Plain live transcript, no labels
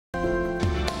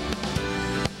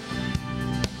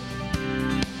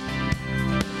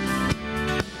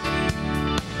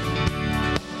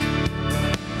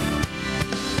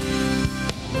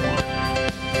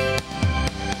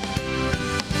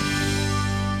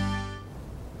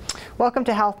Welcome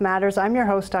to Health Matters. I'm your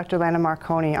host, Dr. Lana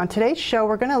Marconi. On today's show,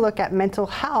 we're going to look at mental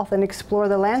health and explore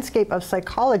the landscape of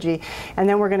psychology, and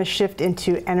then we're going to shift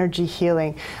into energy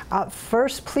healing.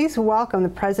 First, please welcome the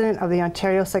president of the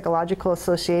Ontario Psychological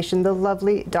Association, the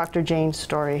lovely Dr. Jane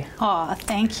Story. Oh,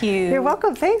 thank you. You're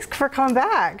welcome. Thanks for coming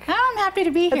back. I'm happy to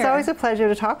be here. It's always a pleasure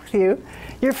to talk with you.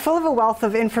 You're full of a wealth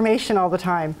of information all the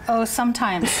time. Oh,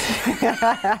 sometimes.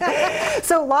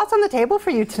 So lots on the table for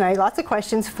you tonight, lots of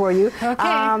questions for you.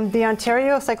 Okay. The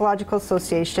Ontario Psychological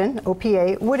Association,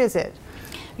 OPA, what is it?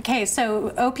 Okay, so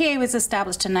OPA was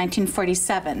established in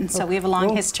 1947, so we have a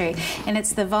long history, and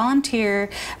it's the volunteer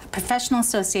professional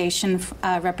association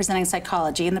representing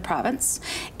psychology in the province,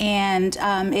 and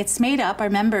it's made up, our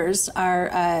members are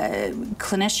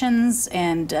clinicians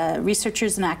and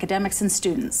researchers and academics and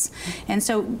students, and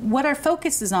so what our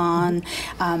focus is on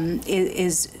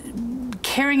is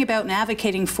caring about and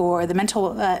advocating for the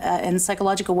mental and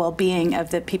psychological well-being of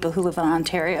the people who live in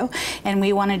Ontario, and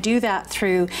we want to do that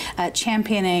through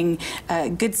championing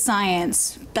good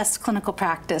science, best clinical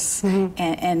practice,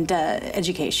 and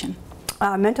education.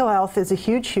 Mental health is a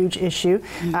huge issue.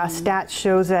 Stats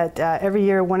shows that every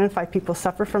year 1 in 5 people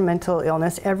suffer from mental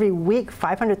illness. Every week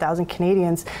 500,000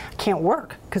 Canadians can't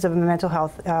work because of a mental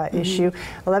health issue.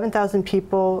 11,000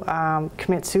 people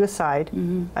commit suicide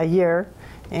a year,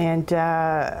 and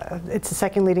it's the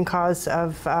second leading cause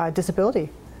of disability.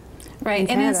 Right,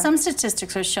 and then some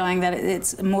statistics are showing that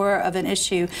it's more of an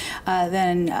issue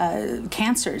than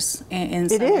cancers in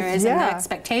some areas, and the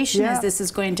expectation is this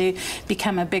is going to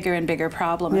become a bigger and bigger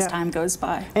problem as time goes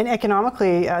by. And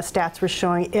economically, stats were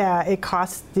showing it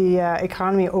costs the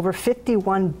economy over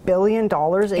 $51 billion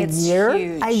a year.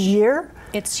 Huge. A year?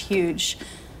 It's huge.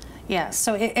 Yeah,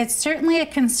 so it's certainly a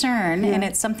concern, and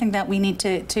it's something that we need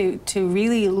to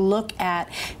really look at,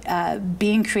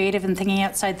 being creative and thinking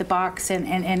outside the box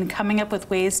and coming up with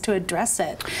ways to address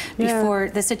it before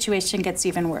the situation gets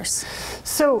even worse.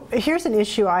 So here's an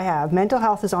issue I have. Mental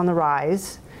health is on the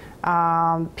rise.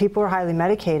 People are highly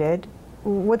medicated.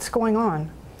 What's going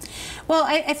on? Well,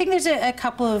 I think there's a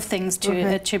couple of things to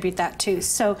attribute that to.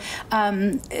 So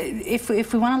if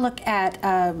we want to look at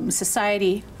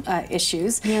society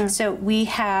issues, so we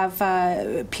have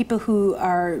people who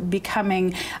are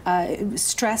becoming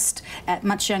stressed at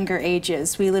much younger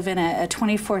ages. We live in a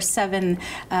 24/7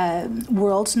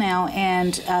 world now,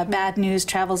 and bad news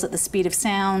travels at the speed of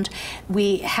sound.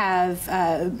 We have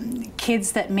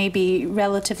kids that may be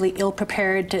relatively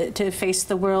ill-prepared to face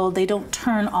the world. They don't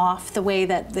turn off the way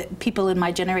that people in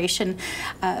my generation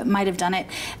might have done it.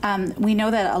 We know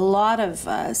that a lot of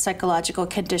psychological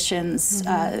conditions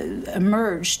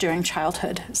emerge during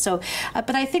childhood. So,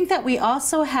 but I think that we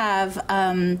also have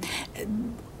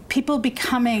people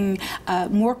becoming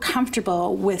more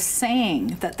comfortable with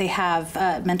saying that they have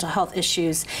mental health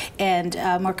issues, and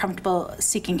more comfortable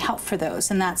seeking help for those.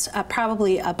 And that's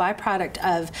probably a byproduct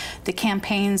of the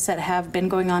campaigns that have been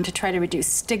going on to try to reduce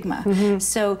stigma.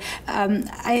 So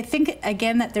I think,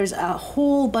 again, that there's a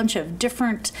whole bunch of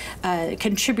different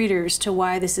contributors to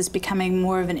why this is becoming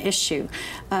more of an issue.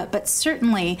 But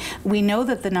certainly, we know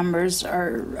that the numbers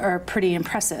are pretty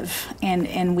impressive.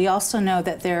 And we also know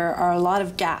that there are a lot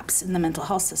of gaps in the mental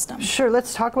health system. Sure,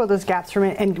 let's talk about those gaps for a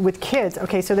minute. And with kids,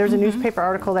 okay, so there's a newspaper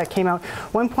article that came out.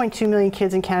 1.2 million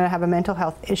kids in Canada have a mental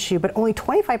health issue, but only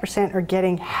 25% are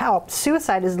getting help.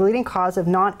 Suicide is the leading cause of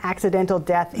non-accidental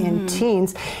death in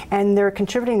teens, and they're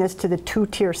contributing this to the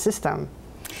two-tier system.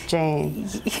 Jane,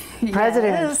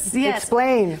 President,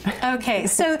 explain. Okay,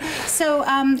 so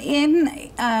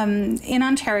in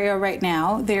Ontario right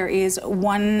now, there is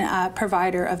one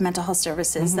provider of mental health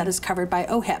services that is covered by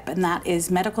OHIP, and that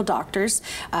is medical doctors,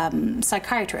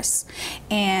 psychiatrists.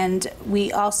 And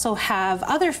we also have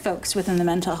other folks within the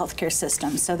mental health care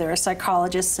system. So there are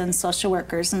psychologists and social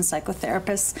workers and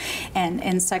psychotherapists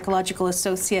and psychological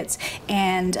associates,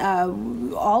 and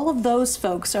all of those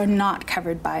folks are not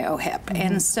covered by OHIP.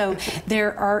 And so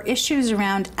there are issues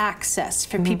around access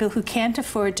for people who can't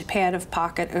afford to pay out of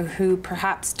pocket, or who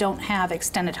perhaps don't have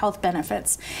extended health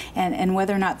benefits, and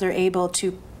whether or not they're able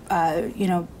to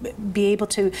be able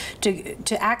to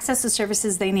access the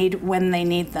services they need when they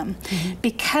need them.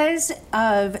 Because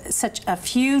of such a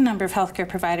few number of healthcare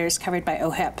providers covered by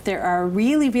OHIP, there are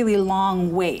really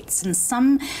long waits. In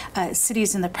some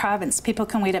cities in the province, people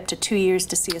can wait up to 2 years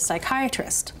to see a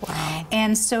psychiatrist. Wow.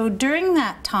 And so during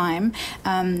that time,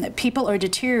 people are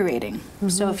deteriorating.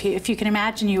 So if you can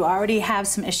imagine, you already have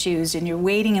some issues, and you're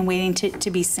waiting and waiting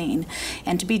to be seen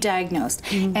and to be diagnosed.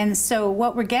 And so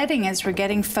what we're getting is we're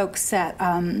getting folks folks that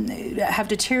have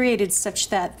deteriorated such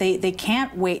that they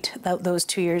can't wait those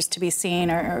 2 years to be seen,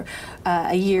 or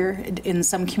a year in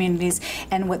some communities.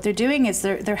 And what they're doing is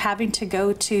they're having to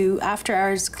go to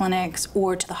after-hours clinics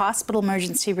or to the hospital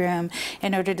emergency room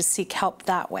in order to seek help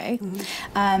that way.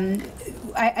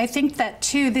 I think that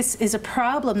too, this is a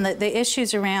problem, that the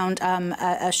issues around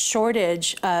a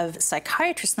shortage of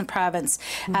psychiatrists in the province,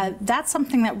 that's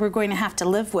something that we're going to have to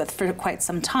live with for quite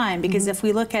some time, because if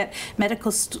we look at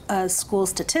medical school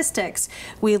statistics,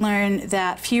 we learn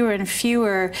that fewer and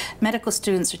fewer medical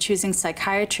students are choosing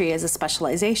psychiatry as a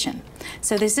specialization.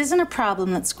 So this isn't a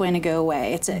problem that's going to go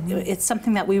away. It's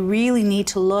something that we really need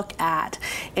to look at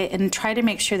and try to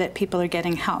make sure that people are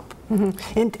getting help.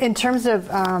 In terms of,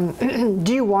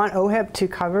 do you want OHIP to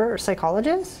cover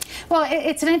psychologists? Well,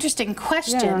 it's an interesting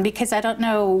question, because I don't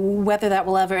know whether that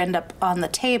will ever end up on the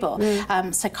table.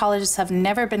 Psychologists have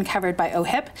never been covered by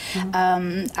OHIP.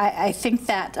 I think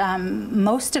that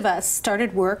most of us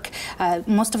started work,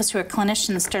 most of us who are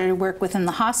clinicians started work within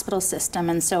the hospital system,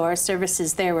 and so our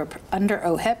services there were under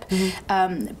OHIP.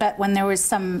 But when there was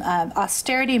some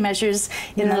austerity measures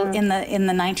in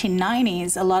the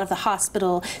 1990s, a lot of the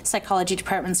hospital psychology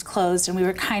departments closed, and we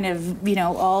were kind of,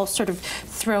 all sort of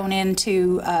thrown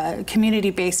into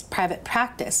community-based private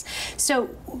practice. So,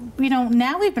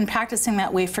 now we've been practicing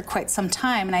that way for quite some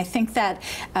time, and I think that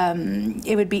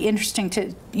it would be interesting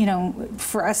to,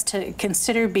 for us to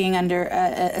consider being under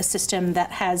a system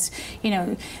that has,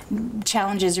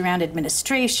 challenges around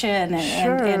administration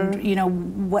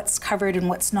and what's covered and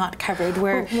what's not covered,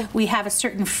 where we have a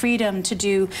certain freedom to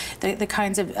do the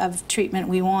kinds of treatment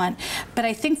we want. But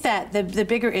I think that the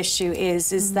bigger issue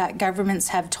is that governments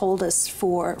have told us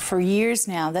for years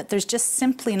now that there's just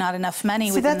simply not enough money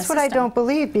within the system. That's what I don't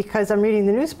believe, because I'm reading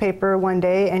the newspaper one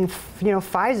day, and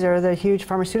Pfizer, the huge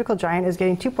pharmaceutical giant, is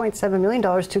getting $2.7 million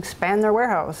to expand their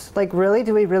warehouse. Like, really?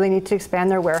 Do we really need to expand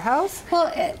their warehouse?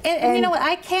 Well, you know what?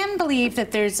 I can believe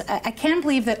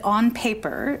that on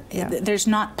paper, there's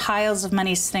not piles of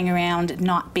money sitting around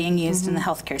not being used in the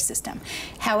healthcare system.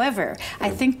 However, I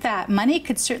think that money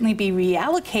could certainly be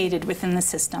reallocated within the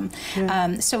system.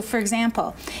 So, for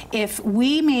example, if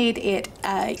we made it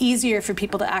easier for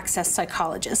people to access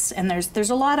psychologists, and there's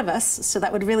a lot of us, so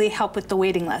that would really help with the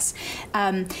waiting list.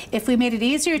 If we made it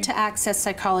easier to access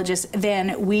psychologists,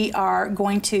 then we are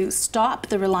going to stop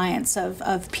the reliance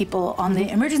of people on the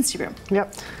emergency room.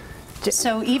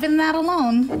 So even that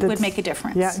alone would make a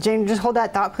difference. Yeah, Jane, just hold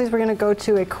that thought, please. We're going to go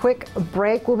to a quick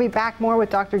break. We'll be back more with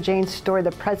Dr. Jane Storey,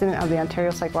 the president of the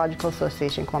Ontario Psychological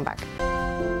Association. Come on back.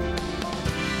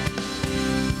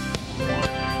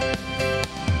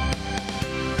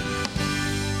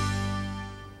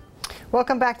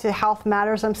 Welcome back to Health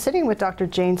Matters. I'm sitting with Dr.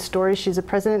 Jane Storey. She's the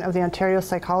president of the Ontario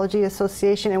Psychology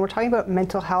Association, and we're talking about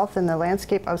mental health and the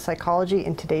landscape of psychology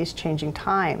in today's changing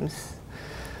times.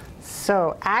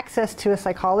 So, access to a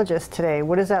psychologist today,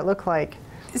 what does that look like?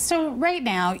 So right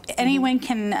now, anyone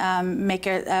can make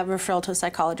a referral to a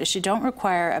psychologist. You don't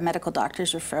require a medical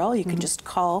doctor's referral. You can just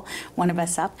call one of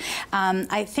us up.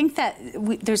 I think that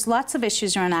there's lots of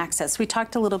issues around access. We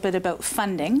talked a little bit about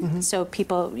funding, so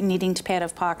people needing to pay out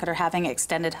of pocket or having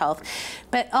extended health.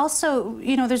 But also,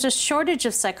 there's a shortage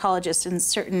of psychologists in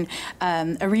certain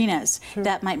arenas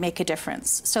that might make a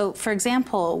difference. So, for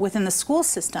example, within the school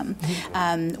system,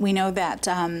 we know that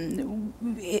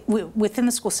within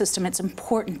the school system, it's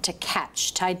important to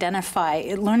catch, to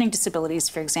identify learning disabilities,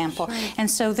 for example. And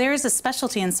so there is a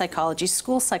specialty in psychology,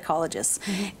 school psychologists.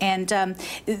 And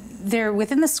they're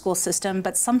within the school system,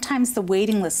 but sometimes the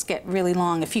waiting lists get really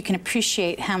long. If you can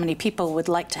appreciate how many people would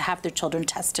like to have their children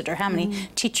tested, or how many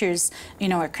teachers,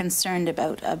 are concerned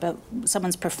about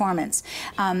someone's performance.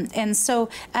 And so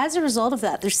as a result of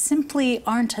that, there simply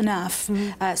aren't enough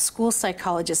school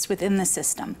psychologists within the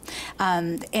system.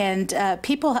 And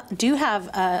people do have,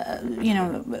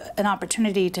 an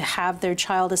opportunity to have their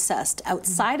child assessed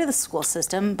outside of the school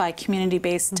system by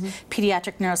community-based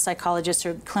pediatric neuropsychologists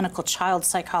or clinical child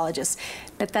psychologists.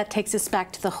 But that takes us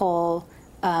back to the whole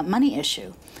money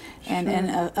issue and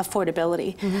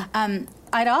affordability.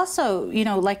 I'd also,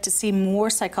 like to see more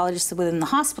psychologists within the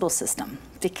hospital system,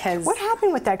 because... What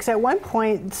happened with that? Because at one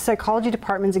point, psychology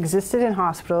departments existed in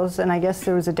hospitals, and I guess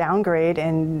there was a downgrade,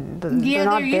 and they're not there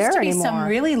anymore. Yeah, there used to be some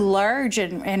really large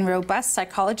and robust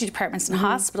psychology departments in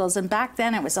hospitals, and back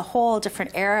then it was a whole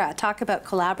different era. Talk about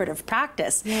collaborative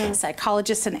practice.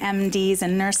 Psychologists and MDs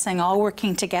and nursing all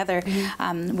working together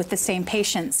with the same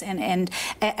patients. And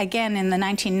again, in the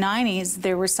 1990s,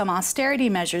 there were some austerity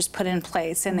measures put in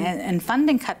place, and funding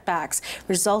cutbacks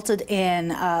resulted in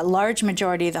a large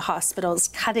majority of the hospitals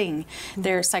cutting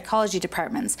their psychology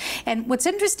departments. And what's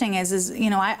interesting is you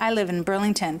know, I live in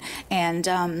Burlington,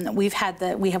 and we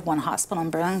have one hospital in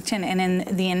Burlington, and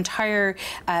in the entire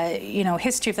you know,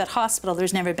 history of that hospital,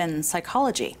 there's never been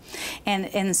psychology.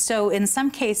 And so in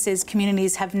some cases,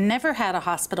 communities have never had a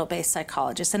hospital-based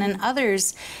psychologist, and in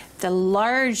others, the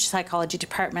large psychology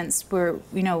departments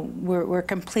were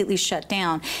completely shut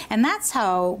down. And that's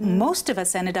how most of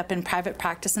us ended up in private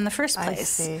practice in the first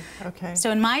place. I see. Okay.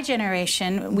 So in my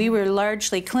generation, we were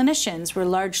largely clinicians, were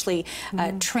largely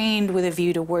trained with a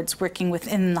view towards working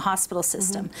within the hospital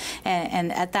system.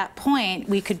 And at that point,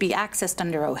 we could be accessed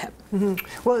under OHIP.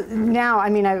 Well, now,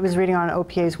 I mean, I was reading on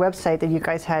OPA's website that you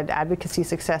guys had advocacy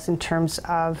success in terms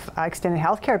of extended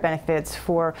health care benefits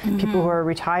for people who are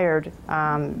retired.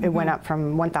 It went up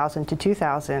from 1,000 to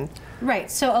 2,000. Right.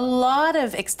 So a lot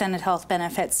of extended health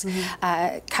benefits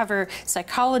cover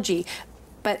psychology,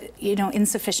 but you know,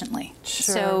 insufficiently.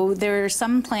 Sure. So there are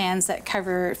some plans that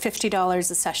cover $50 a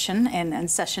session,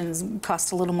 and sessions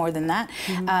cost a little more than that.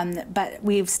 But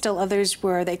we've still others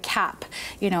where they cap,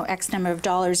 you know, X number of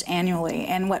dollars annually.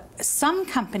 And what some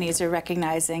companies are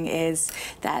recognizing is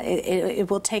that it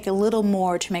will take a little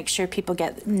more to make sure people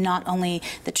get not only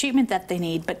the treatment that they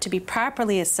need, but to be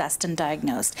properly assessed and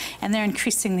diagnosed. And they're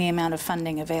increasing the amount of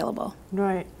funding available.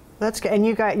 Right. That's good. And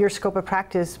you got your scope of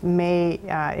practice may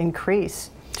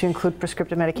increase to include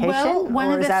prescriptive medication? Well,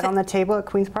 or is that on the table at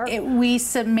Queen's Park? We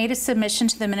made a submission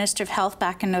to the Minister of Health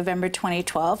back in November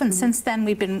 2012, and since then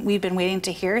we've been waiting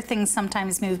to hear. Things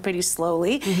sometimes move pretty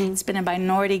slowly. It's been a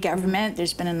minority government.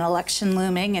 There's been an election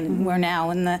looming, and we're now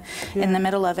in the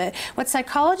middle of it. What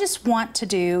psychologists want to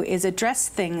do is address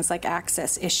things like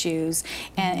access issues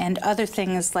and other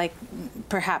things like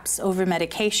perhaps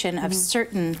over-medication of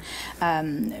certain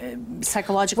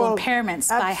psychological impairments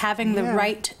by having the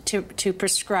right to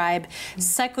prescribe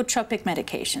psychotropic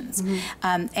medications.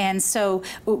 And so,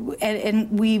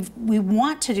 we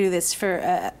want to do this for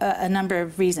a number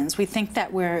of reasons. We think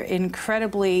that we're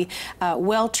incredibly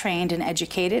well-trained and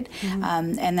educated,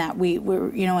 and that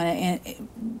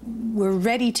we're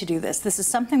ready to do this. This is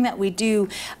something that we do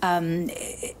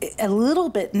a little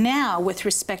bit now with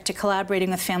respect to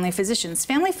collaborating with family physicians.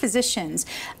 Family physicians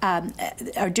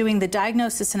are doing the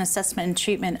diagnosis and assessment and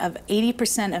treatment of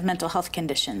 80% of mental health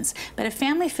conditions. But a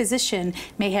family physician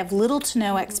may have little to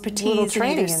no expertise in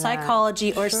either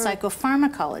psychology or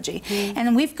psychopharmacology.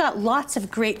 And we've got lots of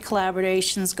great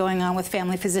collaborations going on with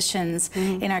family physicians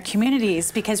in our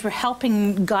communities, because we're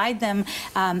helping guide them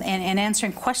and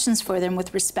answering questions for them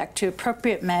with respect to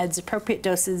appropriate meds, appropriate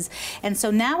doses. And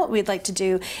so now what we'd like to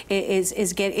do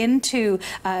is get into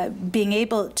being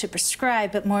able to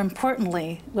prescribe, but more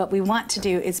importantly, what we want to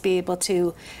do is be able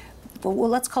to, well,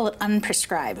 let's call it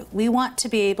unprescribe. We want to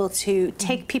be able to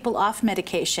take people off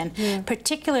medication,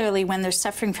 particularly when they're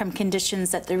suffering from conditions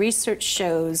that the research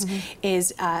shows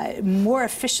is more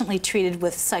efficiently treated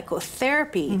with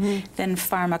psychotherapy than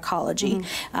pharmacology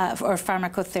or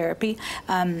pharmacotherapy.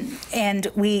 And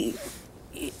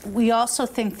we also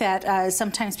think that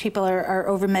sometimes people are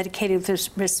over-medicated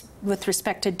with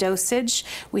respect to dosage.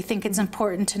 We think it's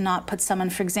important to not put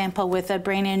someone, for example, with a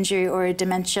brain injury or a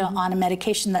dementia on a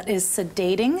medication that is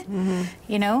sedating,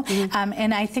 you know?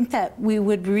 And I think that we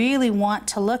would really want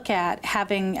to look at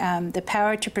having the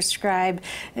power to prescribe,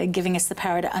 giving us the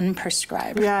power to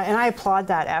unprescribe. Yeah, and I applaud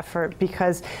that effort,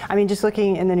 because, I mean, just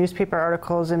looking in the newspaper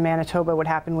articles in Manitoba, what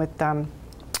happened with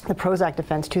the Prozac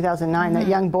defense, 2009, that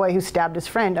young boy who stabbed his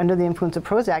friend under the influence of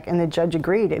Prozac, and the judge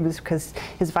agreed it was because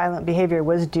his violent behavior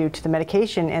was due to the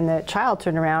medication, and the child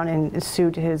turned around and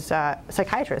sued his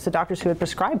psychiatrist, the doctors who had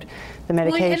prescribed the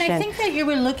medication. Well, and I think that you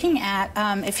were looking at,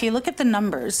 if you look at the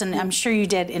numbers, and I'm sure you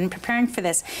did in preparing for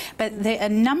this, but a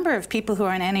number of people who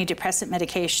are on antidepressant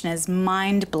medication is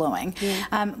mind-blowing.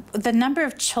 The number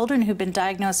of children who've been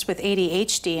diagnosed with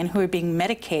ADHD and who are being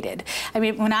medicated. I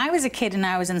mean, when I was a kid and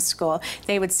I was in school,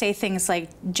 they would say things like,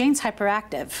 Jane's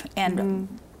hyperactive,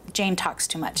 and Jane talks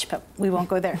too much, but we won't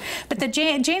go there. But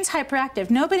Jane's hyperactive.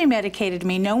 Nobody medicated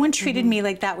me. No one treated me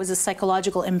like that was a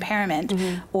psychological impairment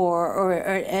or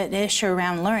an issue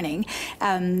around learning.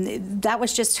 That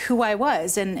was just who I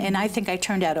was, and I think I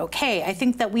turned out okay. I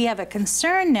think that we have a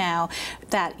concern now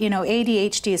that, you know,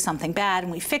 ADHD is something bad,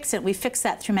 and we fix it. We fix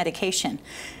that through medication.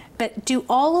 But do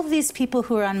all of these people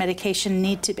who are on medication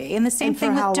need to be? And the same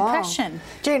thing with depression.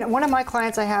 Jane, one of my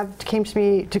clients I have came to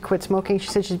me to quit smoking. She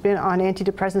said she's been on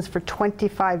antidepressants for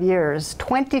 25 years.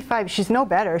 25, she's no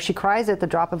better. She cries at the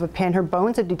drop of a pin. Her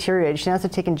bones have deteriorated. She now has to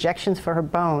take injections for her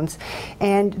bones.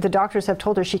 And the doctors have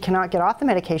told her she cannot get off the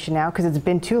medication now because it's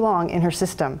been too long in her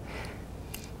system.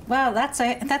 Well, that's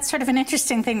sort of an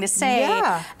interesting thing to say.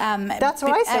 Yeah, that's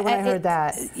what I said when I heard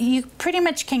that. You pretty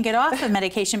much can get off of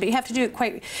medication, but you have to do it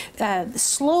quite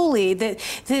slowly.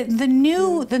 The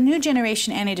new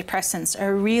generation antidepressants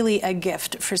are really a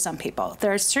gift for some people.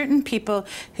 There are certain people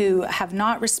who have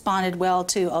not responded well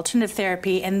to alternative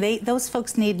therapy, and those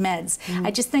folks need meds.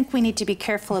 I just think we need to be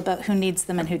careful about who needs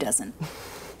them and who doesn't.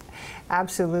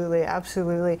 Absolutely,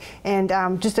 absolutely. And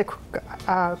just a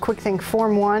quick thing,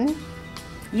 Form 1.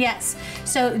 Yes.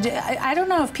 So I don't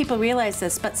know if people realize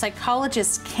this, but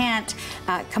psychologists can't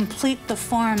complete the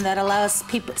form that allows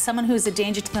someone who is a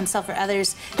danger to themselves or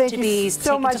others to be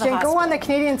so much. And go on the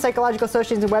Canadian Psychological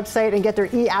Association's website and get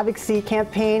their e-advocacy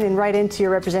campaign and write into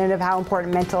your representative how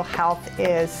important mental health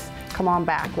is. Come on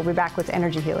back. We'll be back with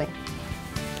Energy Healing.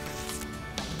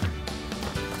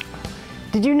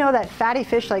 Did you know that fatty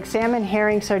fish like salmon,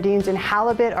 herring, sardines, and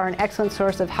halibut are an excellent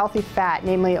source of healthy fat,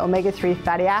 namely omega-3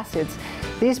 fatty acids?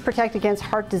 These protect against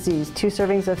heart disease. 2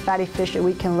 servings of fatty fish a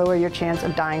week can lower your chance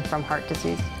of dying from heart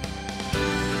disease.